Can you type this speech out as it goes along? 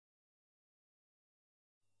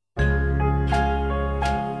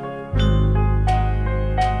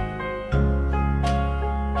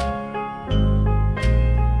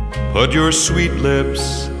Put your sweet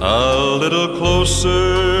lips a little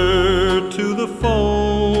closer to the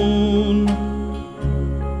phone.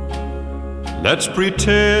 Let's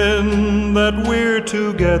pretend that we're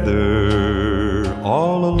together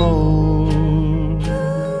all alone.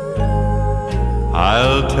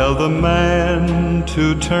 I'll tell the man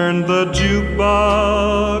to turn the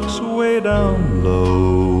jukebox way down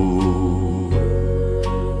low,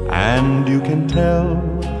 and you can tell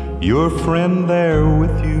your friend there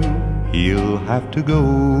with you, he'll have to go.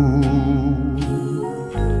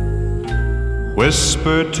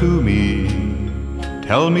 Whisper to me,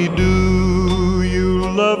 tell me, do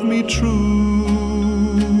you love me true?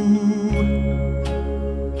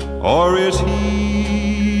 Or is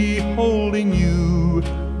he holding you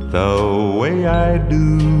the way I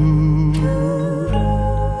do?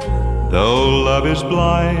 Though love is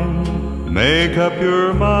blind, make up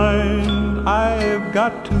your mind, I've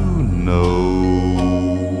got to know.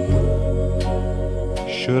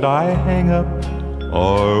 Should I hang up,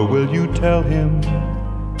 or will you tell him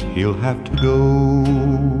he'll have to go?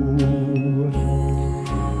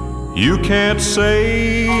 You can't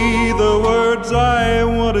say the words I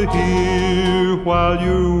want to hear while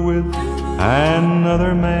you're with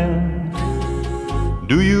another man.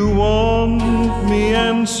 Do you want me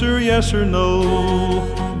answer yes or no?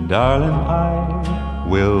 Darling, I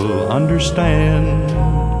will understand.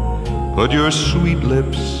 Put your sweet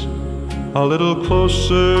lips a little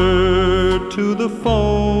closer to the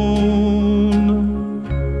phone.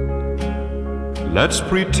 Let's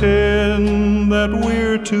pretend that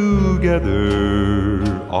we're together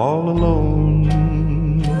all alone.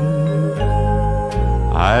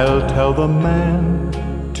 I'll tell the man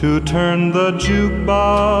to turn the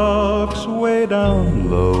jukebox way down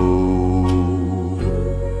low,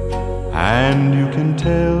 and you can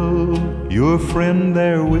tell your friend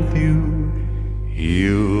there with you,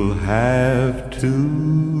 he'll have to